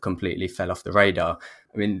just kind of completely fell off the radar.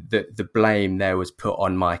 I mean, the blame there was put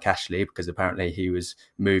on Mike Ashley because apparently he was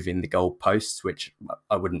moving the goalposts, which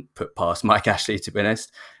I wouldn't put past Mike Ashley, to be honest.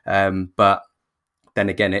 But then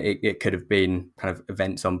again, it could have been kind of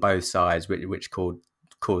events on both sides which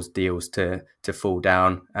caused deals to fall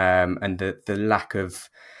down, and the lack of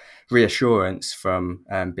reassurance from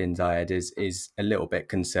Bin Zayed is a little bit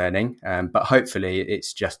concerning, but hopefully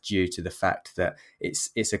it's just due to the fact that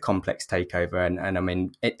it's a complex takeover, and I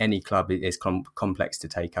mean any club is complex to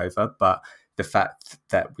take over, but the fact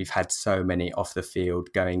that we've had so many off the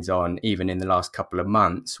field goings on, even in the last couple of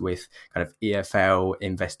months, with kind of EFL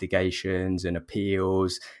investigations and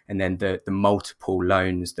appeals, and then the multiple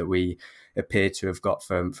loans that we appear to have got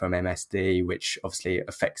from MSD, which obviously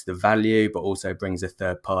affects the value, but also brings a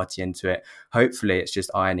third party into it. Hopefully it's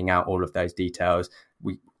just ironing out all of those details.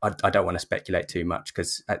 I don't want to speculate too much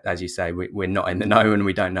because, as you say, we're not in the know and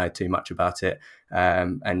we don't know too much about it.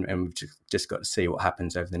 And we've just got to see what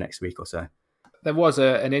happens over the next week or so. There was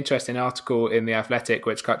an interesting article in The Athletic,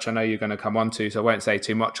 which, Kutch, I know you're going to come on to, so I won't say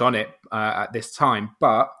too much on it at this time.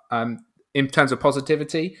 But in terms of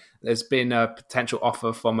positivity, there's been a potential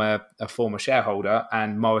offer from a former shareholder,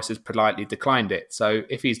 and Morris has politely declined it. So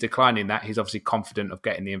if he's declining that, he's obviously confident of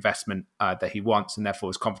getting the investment that he wants, and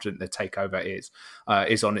therefore is confident the takeover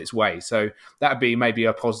is on its way. So that would be maybe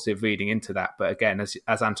a positive reading into that. But again,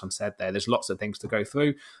 as Anton said there's lots of things to go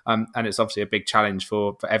through, and it's obviously a big challenge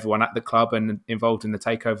for everyone at the club and involved in the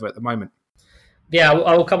takeover at the moment. Yeah,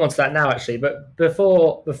 I will come on to that now, actually. But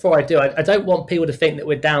before I do, I don't want people to think that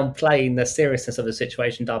we're downplaying the seriousness of the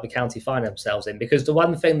situation Derby County find themselves in, because the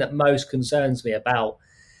one thing that most concerns me about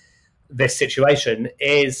this situation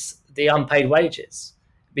is the unpaid wages,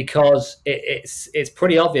 because it's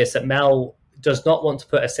pretty obvious that Mel does not want to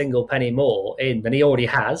put a single penny more in than he already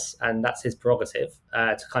has, and that's his prerogative,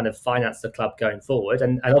 to kind of finance the club going forward.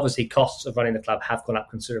 And obviously costs of running the club have gone up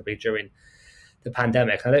considerably during the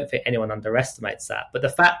pandemic. I don't think anyone underestimates that. But the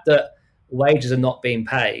fact that wages are not being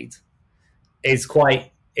paid is very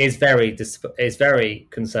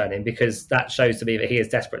concerning, because that shows to me that he is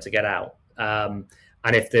desperate to get out. And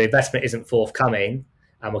if the investment isn't forthcoming,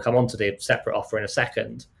 and we'll come on to the separate offer in a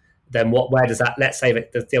second, then where does that, let's say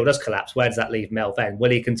that the deal does collapse, where does that leave Mel then? Will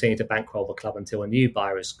he continue to bankroll the club until a new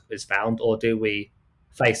buyer is found, or do we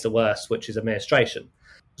face the worst, which is administration?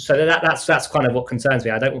 So that's kind of what concerns me.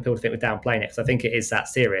 I don't want people to think we're downplaying it, because I think it is that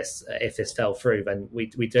serious. If this fell through, then we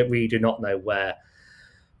do not know where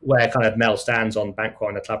kind of Mel stands on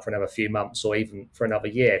bankrolling the club for another few months or even for another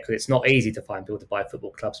year, because it's not easy to find people to buy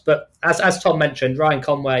football clubs. But as Tom mentioned, Ryan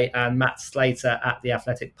Conway and Matt Slater at The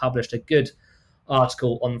Athletic published a good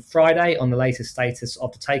article on Friday on the latest status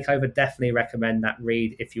of the takeover. Definitely recommend that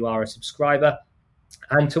read if you are a subscriber.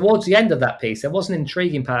 And towards the end of that piece, there was an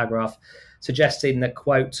intriguing paragraph suggesting that,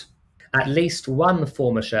 quote, at least one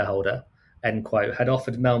former shareholder, end quote, had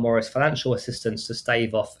offered Mel Morris financial assistance to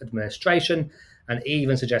stave off administration, and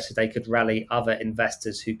even suggested they could rally other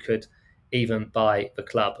investors who could even buy the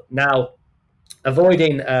club. Now,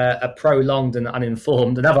 avoiding a prolonged and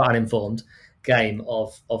another uninformed game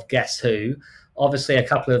of Guess Who, obviously a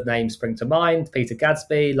couple of names spring to mind. Peter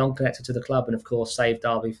Gadsby, long connected to the club, and of course saved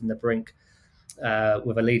Derby from the brink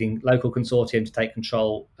with a leading local consortium to take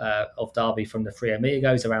control of Derby from the Three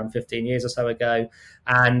Amigos around 15 years or so ago.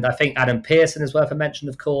 And I think Adam Pearson is worth a mention,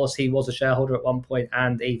 of course. He was a shareholder at one point,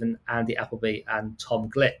 and even Andy Appleby and Tom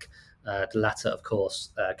Glick, the latter, of course,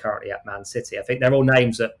 currently at Man City. I think they're all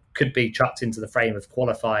names that could be chucked into the frame of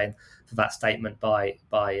qualifying for that statement by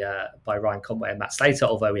Ryan Conway and Matt Slater,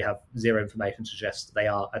 although we have zero information to suggest they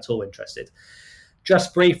are at all interested.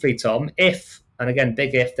 Just briefly, Tom, and again,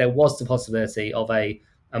 big if, there was the possibility of a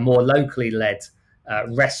more locally led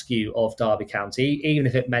rescue of Derby County, even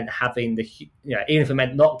if it meant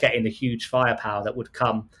not getting the huge firepower that would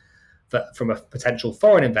come from a potential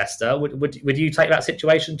foreign investor, would you take that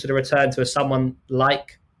situation to the return to someone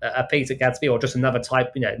like a Peter Gadsby, or just another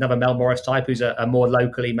type, another Mel Morris type, who's a more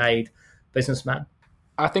locally made businessman?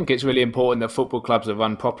 I think it's really important that football clubs are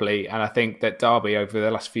run properly, and I think that Derby over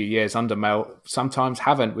the last few years under Mel sometimes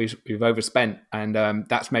haven't. We've overspent, and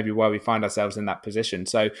that's maybe why we find ourselves in that position.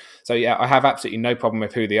 So yeah, I have absolutely no problem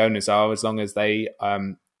with who the owners are, as long as they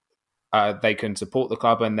can support the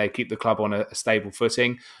club and they keep the club on a stable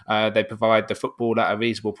footing. They provide the football at a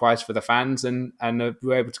reasonable price for the fans, and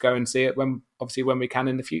we're able to go and see it when we can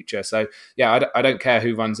in the future. So yeah, I don't care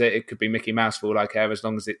who runs it. It could be Mickey Mouse for all I care, as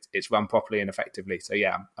long as it's run properly and effectively. So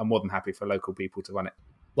yeah, I'm more than happy for local people to run it.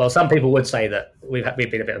 Well, some people would say that we've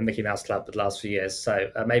been a bit of a Mickey Mouse club for the last few years,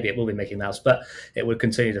 so maybe it will be Mickey Mouse, but it would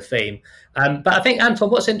continue the theme. But I think, Anton,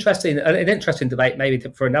 what's interesting, an interesting debate maybe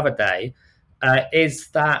for another day, is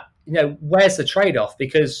that, where's the trade-off?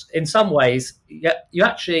 Because in some ways, you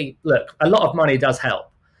actually, look, a lot of money does help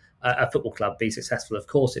a football club be successful. Of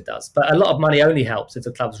course it does. But a lot of money only helps if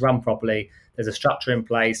the club's run properly. There's a structure in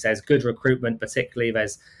place. There's good recruitment, particularly.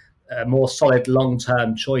 There's more solid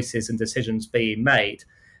long-term choices and decisions being made.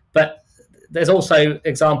 But there's also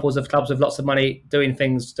examples of clubs with lots of money doing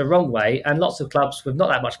things the wrong way, and lots of clubs with not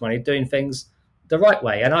that much money doing things the right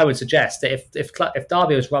way. And I would suggest that if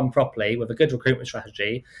Derby was run properly with a good recruitment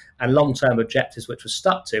strategy and long-term objectives which was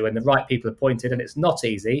stuck to and the right people appointed, and it's not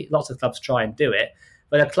easy, lots of clubs try and do it,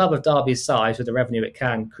 but a club of Derby's size with the revenue it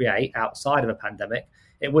can create outside of a pandemic,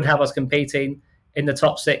 it would have us competing in the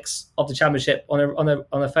top 6 of the Championship on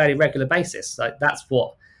a fairly regular basis. Like, that's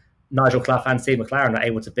what Nigel Clough and Steve McLaren are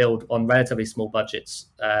able to build on relatively small budgets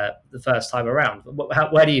the first time around.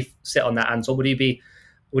 Where do you sit on that, Anton? Would you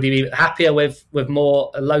be happier with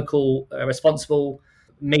more local, responsible,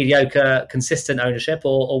 mediocre, consistent ownership,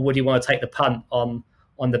 or would you want to take the punt on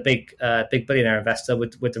the big billionaire investor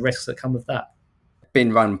with the risks that come with that?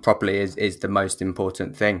 Being run properly is the most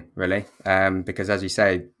important thing, really, because as you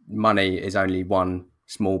say, money is only one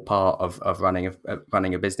small part of running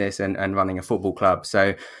a business and running a football club.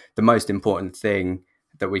 So the most important thing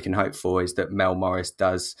that we can hope for is that Mel Morris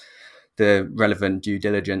does the relevant due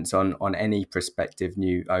diligence on any prospective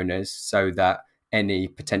new owners, so that any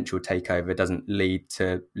potential takeover doesn't lead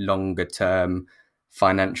to longer term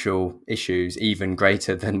financial issues even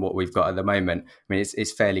greater than what we've got at the moment. I mean,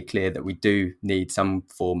 it's fairly clear that we do need some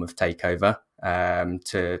form of takeover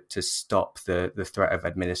to stop the threat of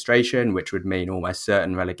administration, which would mean almost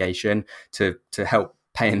certain relegation, to help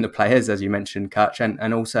paying the players, as you mentioned, Kutch,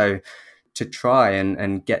 and also to try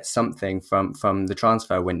and get something from the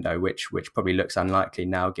transfer window, which probably looks unlikely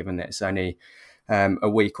now, given that it's only a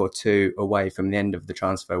week or two away from the end of the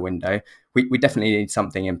transfer window. We definitely need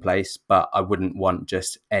something in place, but I wouldn't want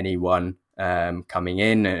just anyone coming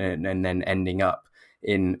in and then ending up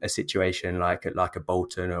in a situation like a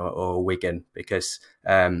Bolton or a Wigan, because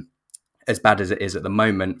as bad as it is at the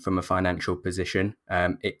moment from a financial position,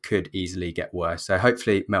 it could easily get worse. So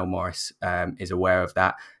hopefully Mel Morris is aware of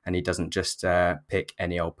that and he doesn't just pick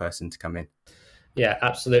any old person to come in. Yeah,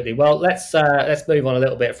 absolutely. Well, let's move on a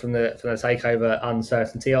little bit from the takeover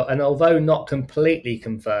uncertainty. And although not completely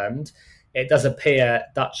confirmed, it does appear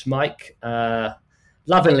Dutch Mike,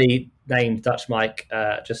 lovingly named Dutch Mike,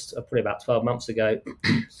 just probably about 12 months ago,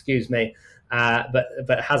 excuse me,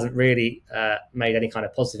 but hasn't really made any kind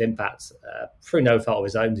of positive impact through no fault of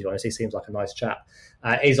his own, to be honest. He seems like a nice chap.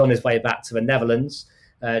 He's on his way back to the Netherlands,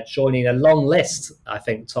 joining a long list, I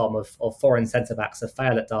think, Tom, of foreign centre-backs that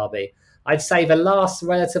fail at Derby. I'd say the last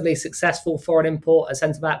relatively successful foreign import at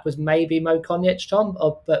centre-back was maybe Mo Konjic, Tom,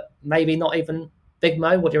 but maybe not even Big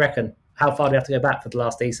Mo. What do you reckon? How far do you have to go back for the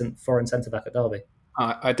last decent foreign centre-back at Derby?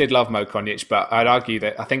 I did love Mo Konjic, but I'd argue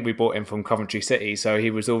that I think we bought him from Coventry City, so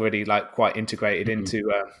he was already quite integrated into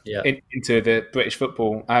the British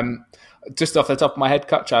football. Just off the top of my head,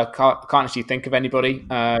 Kutch, I can't actually think of anybody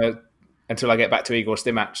until I get back to Igor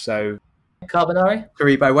Stimac. So Carbonari?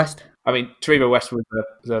 Taribo West? I mean, Taribo West was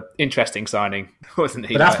an interesting signing, wasn't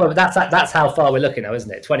he? But that's how far we're looking now,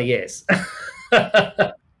 isn't it? 20 years.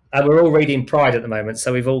 And we're all reading Pride at the moment,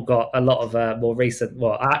 so we've all got a lot of more recent...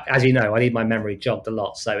 Well, as you know, I need my memory jogged a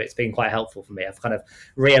lot, so it's been quite helpful for me. I've kind of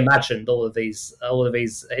reimagined all of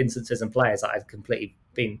these instances and players that I'd completely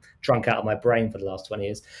been drunk out of my brain for the last 20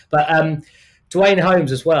 years. But Dwayne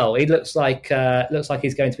Holmes as well. He looks like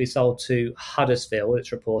he's going to be sold to Huddersfield.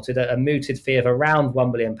 It's reported a mooted fee of around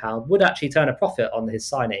 £1 million would actually turn a profit on his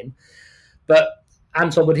signing. But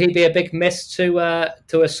Anton, would he be a big miss to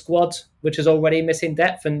a squad which is already missing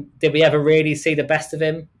depth? And did we ever really see the best of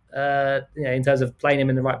him? In terms of playing him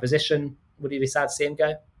in the right position, would you be sad to see him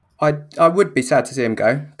go? I would be sad to see him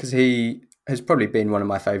go, because he has probably been one of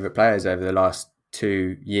my favourite players over the last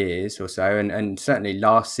 2 years or so, and certainly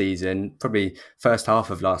last season, probably first half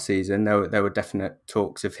of last season, there were definite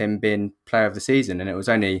talks of him being player of the season, and it was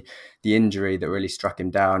only the injury that really struck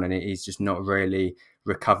him down, and he's just not really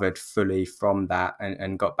recovered fully from that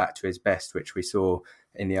and got back to his best, which we saw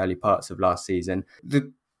in the early parts of last season.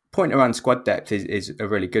 The point around squad depth is a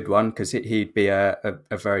really good one, because he'd be a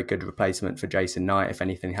very good replacement for Jason Knight if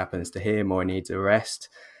anything happens to him or he needs a rest.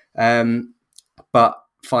 But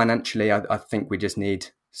financially, I think we just need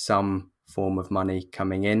some form of money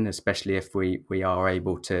coming in, especially if we are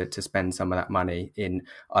able to spend some of that money in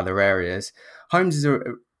other areas. Holmes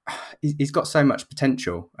he's got so much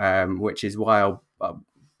potential, which is why I'll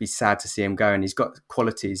be sad to see him go. And he's got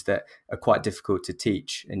qualities that are quite difficult to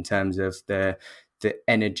teach in terms of the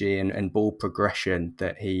energy and ball progression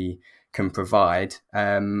that he can provide.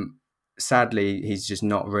 Sadly, he's just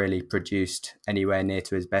not really produced anywhere near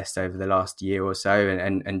to his best over the last year or so,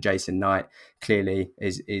 and Jason Knight clearly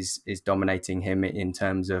is dominating him in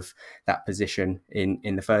terms of that position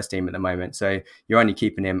in the first team at the moment. So you're only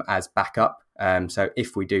keeping him as backup. So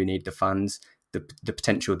if we do need the funds, the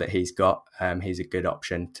potential that he's got, he's a good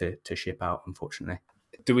option to ship out, unfortunately.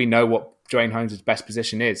 Do we know what Dwayne Holmes' best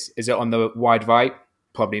position is? Is it on the wide right?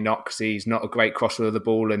 Probably not, because he's not a great crosser of the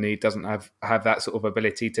ball and he doesn't have that sort of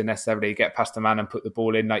ability to necessarily get past the man and put the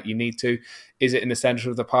ball in like you need to. Is it in the centre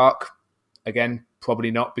of the park? Again,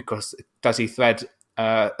 probably not, because does he thread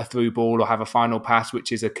a through ball or have a final pass,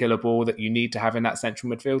 which is a killer ball that you need to have in that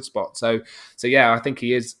central midfield spot? So yeah, I think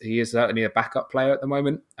he is certainly a backup player at the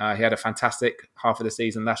moment. He had a fantastic half of the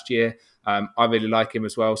season last year. I really like him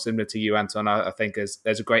as well, similar to you, Anton. I think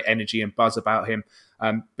there's a great energy and buzz about him.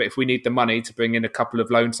 But if we need the money to bring in a couple of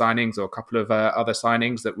loan signings or a couple of other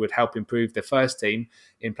signings that would help improve the first team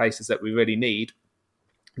in places that we really need,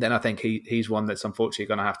 then I think he's one that's unfortunately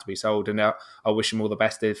going to have to be sold. And I wish him all the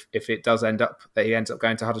best if it does end up that he ends up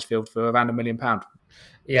going to Huddersfield for around £1 million.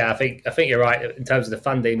 Yeah, I think you're right. In terms of the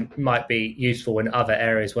funding, might be useful in other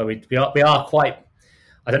areas where we are quite.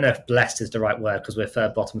 I don't know if blessed is the right word because we're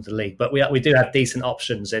third bottom of the league, but we do have decent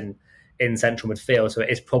options in central midfield. So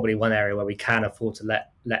it is probably one area where we can afford to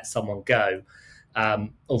let someone go.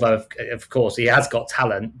 Although of course he has got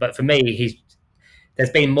talent, but for me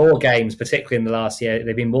there's been more games, particularly in the last year.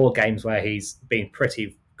 There've been more games where he's been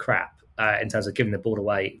pretty crap in terms of giving the ball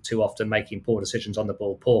away too often, making poor decisions on the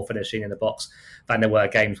ball, poor finishing in the box, than there were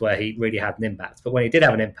games where he really had an impact. But when he did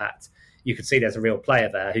have an impact, you could see there's a real player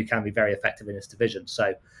there who can be very effective in this division.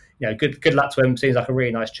 So, good luck to him. Seems like a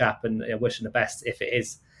really nice chap, and wish him the best if it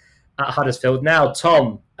is at Huddersfield. Now,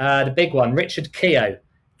 Tom, the big one, Richard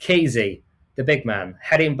Keezy, the big man,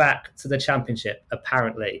 heading back to the Championship,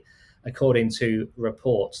 apparently, according to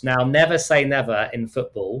reports. Now, never say never in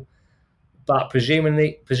football, but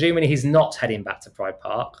presumably he's not heading back to Pride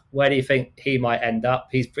Park. Where do you think he might end up?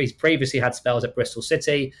 He's previously had spells at Bristol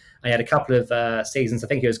City, and he had a couple of seasons. I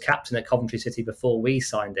think he was captain at Coventry City before we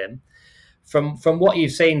signed him. From what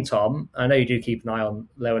you've seen, Tom, I know you do keep an eye on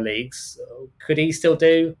lower leagues. Could he still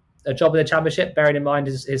do a job in the Championship, bearing in mind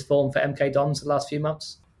his form for MK Dons the last few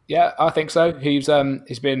months? Yeah, I think so. He's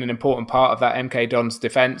been an important part of that MK Dons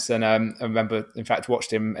defence, and I remember, in fact,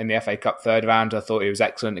 watched him in the FA Cup third round. I thought he was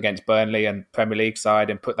excellent against Burnley and Premier League side,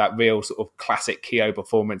 and put that real sort of classic Keogh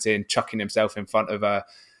performance in, chucking himself in front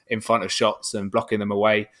of shots and blocking them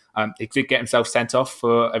away. He did get himself sent off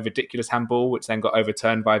for a ridiculous handball, which then got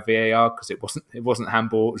overturned by VAR because it wasn't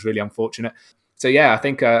handball. It was really unfortunate. So yeah, I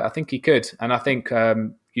think he could, and I think.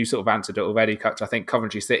 You sort of answered it already, Kutch. I think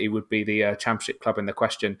Coventry City would be the Championship club in the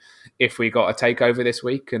question if we got a takeover this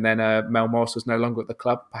week and then Mel Morris was no longer at the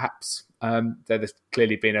club, perhaps. There's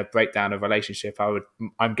clearly been a breakdown of relationship,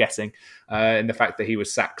 I'm guessing, in the fact that he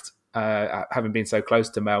was sacked, having been so close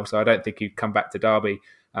to Mel. So I don't think he'd come back to Derby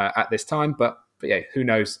at this time. But yeah, who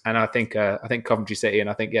knows? And I think Coventry City, and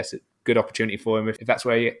I think, yes, it's a good opportunity for him if that's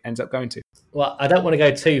where he ends up going to. Well, I don't want to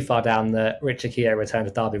go too far down the Richard Keogh return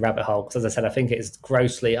to Derby rabbit hole, because as I said, I think it is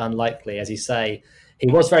grossly unlikely. As you say, he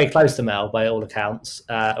was very close to Mel by all accounts,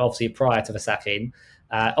 obviously prior to the sacking.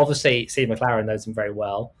 Obviously, Steve McLaren knows him very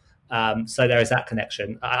well. So there is that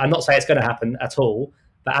connection. I'm not saying it's going to happen at all,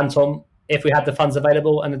 but Anton, if we had the funds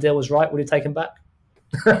available and the deal was right, would you take him back?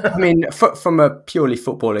 I mean, from a purely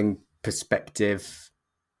footballing perspective,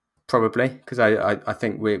 probably, because I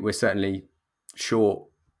think we're certainly short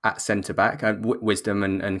at centre-back. Wisdom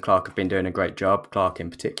and Clark have been doing a great job, Clark in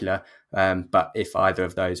particular. But if either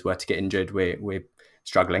of those were to get injured, we're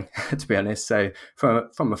struggling, to be honest. So from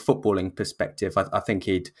a footballing perspective, I think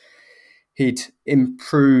he'd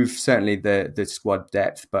improve certainly the squad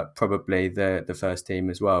depth, but probably the first team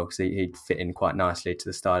as well, because he'd fit in quite nicely to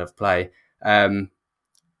the style of play. I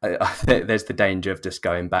think there's the danger of just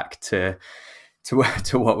going back to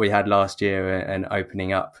what we had last year and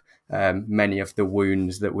opening up many of the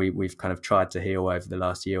wounds that we've kind of tried to heal over the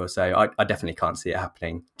last year or so. I definitely can't see it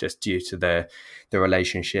happening, just due to the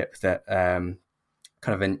relationship that kind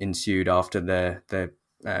of ensued after the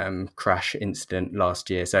crash incident last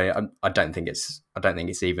year. So I don't think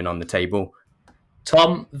it's even on the table.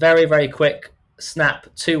 Tom, very, very quick snap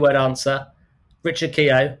 2-word answer: Richard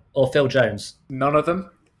Keogh or Phil Jones? None of them.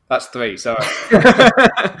 That's 3. So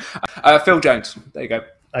Phil Jones. There you go.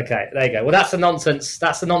 Okay, there you go. Well, that's the nonsense.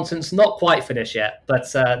 That's the nonsense. Not quite finished yet,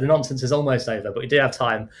 but the nonsense is almost over. But we do have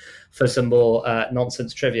time for some more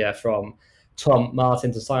nonsense trivia from Tom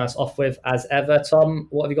Martin to sign us off with, as ever. Tom,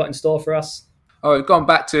 what have you got in store for us? Oh, we've gone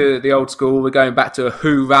back to the old school. We're going back to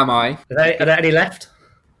Who Am I? Are there any left?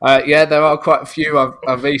 Yeah, there are quite a few.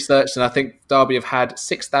 I've researched, and I think Derby have had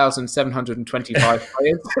 6,725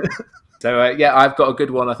 players. So, yeah, I've got a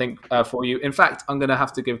good one, I think, for you. In fact, I'm going to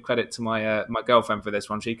have to give credit to my girlfriend for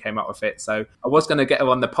this one. She came up with it. So I was going to get her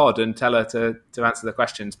on the pod and tell her to answer the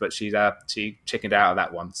questions, but she chickened out of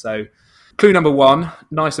that one. So clue number 1,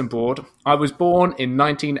 nice and broad. I was born in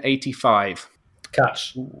 1985.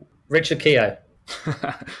 Catch. Richard Keogh.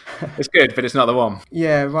 It's good, but it's not the one.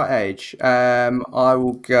 Yeah, right age. I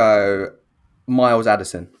will go Miles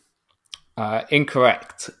Addison.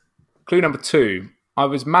 Incorrect. Clue number 2. I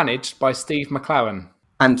was managed by Steve McLaren.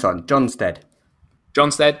 Anton Johnstead.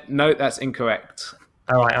 Johnstead? No, that's incorrect.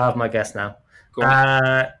 All right, I have my guess now. Go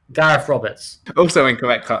on. Gareth Roberts. Also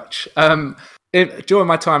incorrect, Hutch. During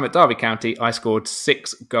my time at Derby County, I scored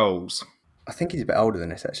 6 goals. I think he's a bit older than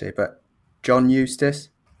this, actually, but John Eustace.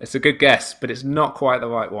 It's a good guess, but it's not quite the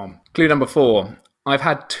right one. Clue number 4. I've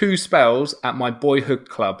had 2 spells at my boyhood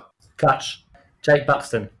club. Clutch. Jake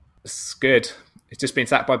Buxton. It's good. It's just been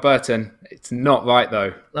sacked by Burton. It's not right,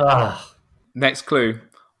 though. Next clue.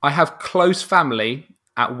 I have close family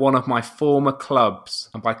at one of my former clubs.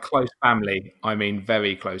 And by close family, I mean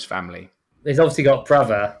very close family. He's obviously got a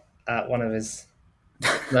brother at one of his...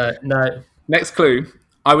 No. Next clue.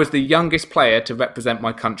 I was the youngest player to represent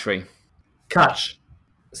my country. Cutch.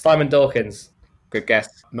 Simon Dawkins. Good guess.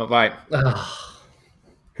 Not right.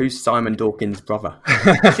 Who's Simon Dawkins' brother?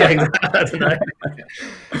 I don't know.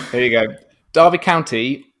 Here you go. Derby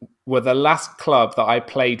County were the last club that I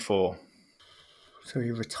played for. So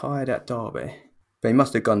he retired at Derby. But he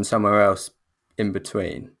must have gone somewhere else in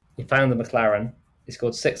between. He found the McLaren. He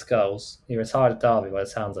scored 6 goals. He retired at Derby by the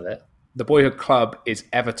sounds of it. The boyhood club is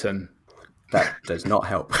Everton. That does not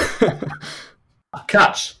help.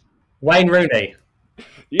 Cutch. Wayne Rooney.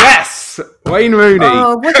 Yes! Wayne Rooney.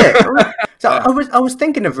 Oh, was it? So I was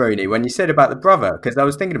thinking of Rooney when you said about the brother, because I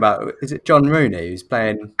was thinking about, is it John Rooney who's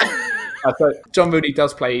playing... John Rooney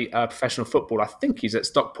does play professional football. I think he's at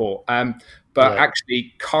Stockport.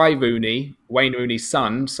 Actually, Kai Rooney, Wayne Rooney's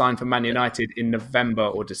son, signed for Man United in November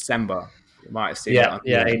or December. You might have seen that.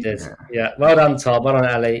 Yeah, he did. Yeah, well done, Tom. Well done,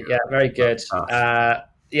 Ali. Yeah, very good.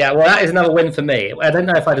 Yeah, well, that is another win for me. I don't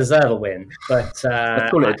know if I deserve a win, but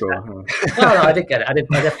Let's call it a draw. No, I did get it. I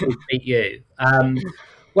definitely beat you.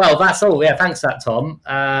 Well, that's all. Yeah, thanks for that, Tom.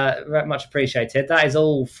 Very much appreciated. That is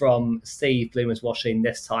all from Steve Bloomer's Washing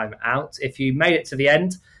this time out. If you made it to the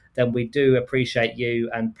end, then we do appreciate you.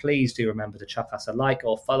 And please do remember to chuck us a like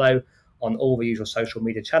or follow on all the usual social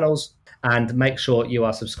media channels. And make sure you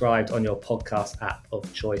are subscribed on your podcast app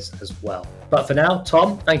of choice as well. But for now,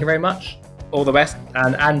 Tom, thank you very much. All the best.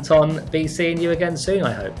 And Anton, be seeing you again soon,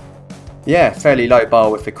 I hope. Yeah, fairly low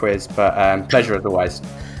bar with the quiz, but pleasure as always.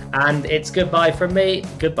 And it's goodbye from me.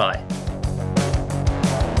 Goodbye.